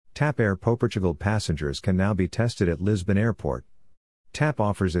TAP Air Portugal passengers can now be tested at Lisbon Airport. TAP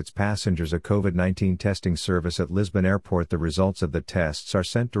offers its passengers a COVID-19 testing service at Lisbon Airport. The results of the tests are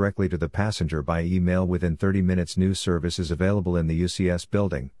sent directly to the passenger by email within 30 minutes. New service is available in the UCS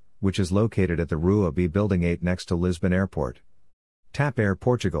building, which is located at the Rua B Building 8 next to Lisbon Airport. TAP Air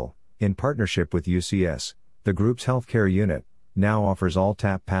Portugal, in partnership with UCS, the group's healthcare unit, now offers all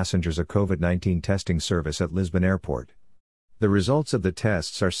TAP passengers a COVID-19 testing service at Lisbon Airport. The results of the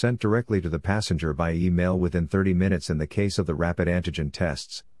tests are sent directly to the passenger by email within 30 minutes in the case of the rapid antigen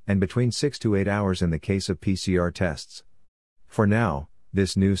tests, and between 6 to 8 hours in the case of PCR tests. For now,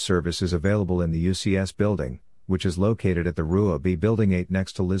 this new service is available in the UCS building, which is located at the Rua B Building 8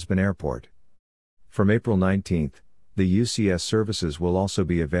 next to Lisbon Airport. From April 19, the UCS services will also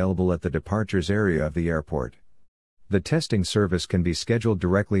be available at the departures area of the airport. The testing service can be scheduled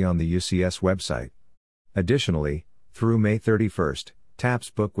directly on the UCS website. Additionally, through May 31, TAP's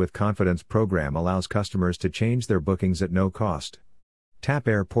Book with Confidence program allows customers to change their bookings at no cost. TAP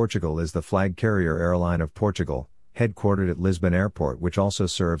Air Portugal is the flag carrier airline of Portugal, headquartered at Lisbon Airport, which also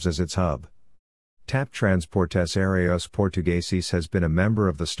serves as its hub. TAP Transportes Aéreos Portugueses has been a member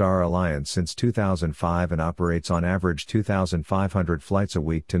of the Star Alliance since 2005 and operates on average 2,500 flights a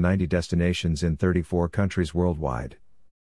week to 90 destinations in 34 countries worldwide.